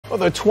Well,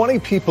 the 20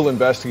 people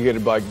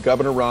investigated by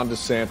Governor Ron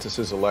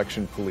DeSantis'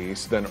 election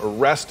police, then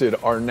arrested,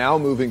 are now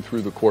moving through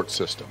the court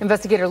system.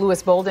 Investigator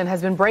Lewis Bolden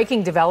has been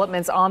breaking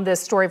developments on this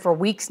story for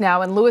weeks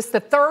now. And Lewis,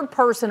 the third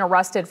person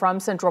arrested from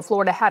Central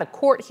Florida, had a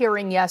court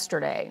hearing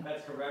yesterday.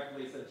 That's correct,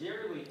 Lisa.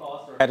 Jerry Lee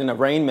Foster had an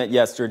arraignment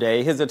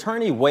yesterday. His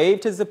attorney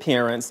waived his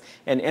appearance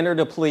and entered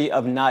a plea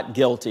of not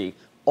guilty.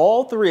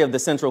 All three of the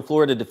Central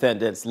Florida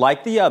defendants,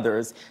 like the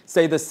others,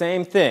 say the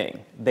same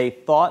thing. They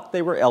thought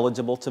they were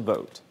eligible to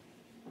vote.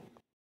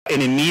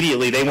 And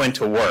immediately they went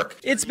to work.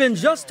 It's been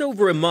just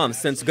over a month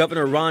since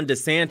Governor Ron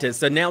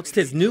DeSantis announced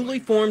his newly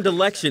formed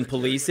election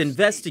police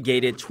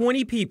investigated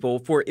 20 people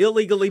for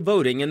illegally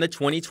voting in the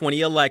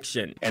 2020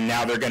 election. And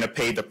now they're going to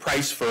pay the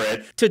price for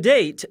it. To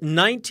date,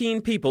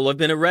 19 people have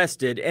been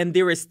arrested, and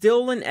there is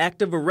still an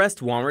active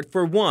arrest warrant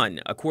for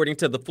one, according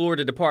to the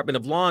Florida Department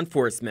of Law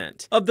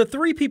Enforcement. Of the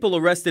 3 people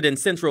arrested in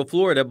Central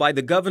Florida by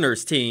the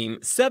governor's team,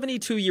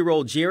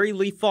 72-year-old Jerry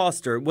Lee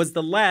Foster was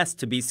the last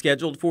to be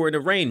scheduled for an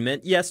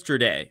arraignment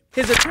yesterday.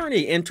 His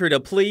attorney entered a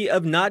plea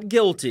of not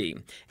guilty,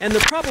 and the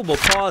probable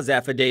cause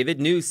affidavit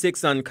News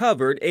 6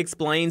 uncovered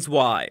explains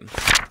why.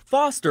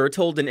 Foster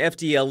told an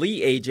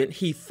FDLE agent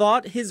he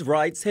thought his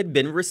rights had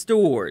been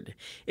restored.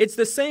 It's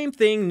the same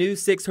thing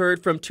News 6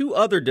 heard from 2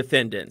 other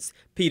defendants.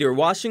 Peter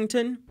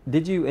Washington.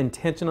 Did you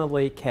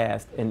intentionally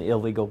cast an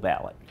illegal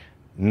ballot?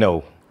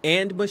 No.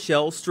 And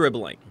Michelle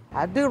Stribling.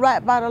 I do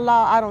right by the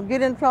law. I don't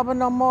get in trouble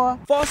no more.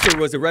 Foster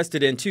was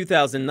arrested in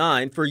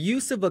 2009 for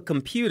use of a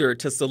computer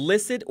to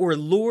solicit or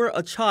lure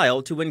a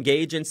child to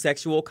engage in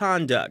sexual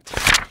conduct.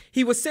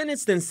 He was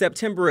sentenced in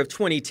September of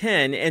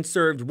 2010 and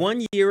served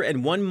 1 year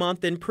and 1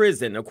 month in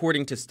prison,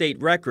 according to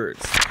state records.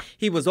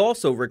 He was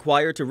also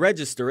required to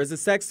register as a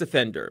sex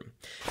offender.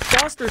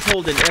 Foster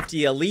told an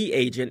FDLE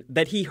agent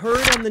that he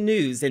heard on the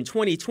news in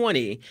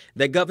 2020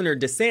 that Governor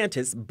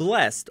DeSantis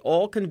blessed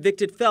all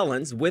convicted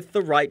felons with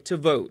the right to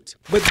vote.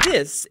 But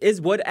this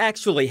is what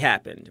actually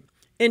happened.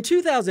 In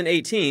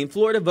 2018,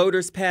 Florida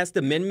voters passed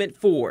Amendment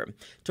 4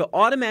 to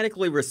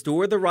automatically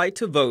restore the right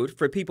to vote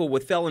for people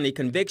with felony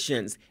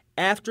convictions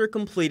after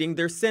completing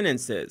their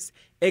sentences,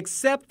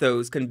 except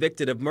those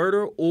convicted of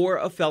murder or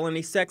a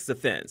felony sex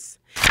offense.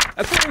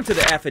 According to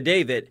the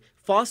affidavit,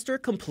 Foster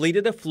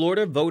completed a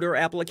Florida voter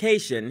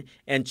application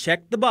and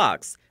checked the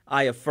box,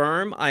 "I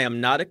affirm I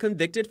am not a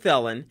convicted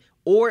felon,"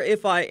 or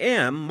 "if I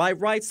am, my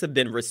rights have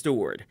been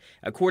restored."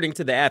 According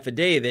to the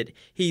affidavit,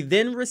 he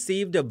then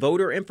received a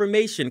voter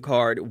information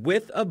card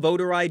with a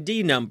voter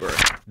ID number,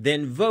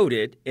 then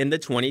voted in the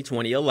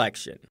 2020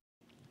 election.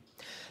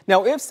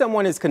 Now, if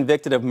someone is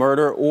convicted of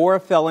murder or a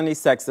felony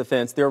sex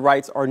offense, their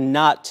rights are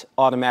not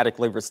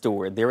automatically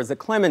restored. There is a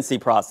clemency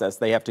process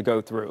they have to go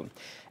through.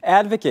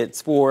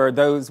 Advocates for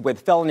those with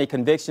felony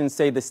convictions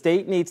say the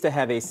state needs to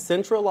have a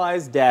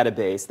centralized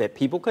database that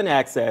people can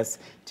access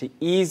to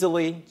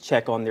easily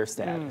check on their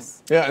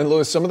status. Yeah, and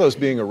Lewis, some of those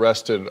being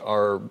arrested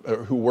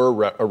who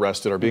were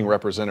arrested are being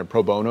represented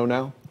pro bono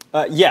now?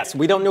 Yes,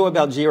 we don't know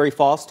about Jerry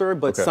Foster,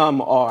 but Okay. some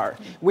are.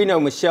 We know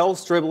Michelle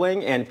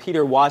Stribling and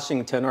Peter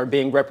Washington are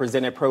being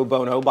represented pro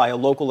bono by a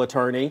local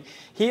attorney.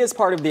 He is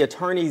part of the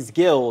Attorneys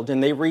Guild,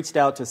 and they reached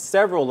out to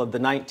several of the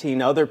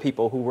 19 other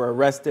people who were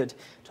arrested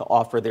to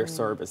offer their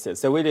services.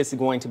 So it is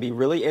going to be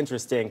really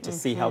interesting to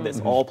see how this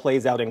all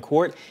plays out in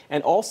court,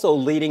 and also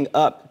leading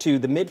up to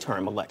the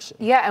midterm election.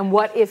 Yeah, and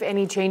what, if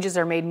any, changes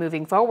are made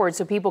moving forward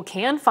so people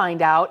can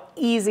find out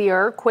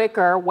easier,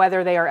 quicker,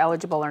 whether they are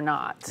eligible or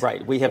not.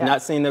 Right. We have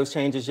not seen those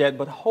changes yet,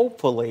 but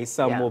hopefully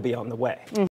some will be on the way.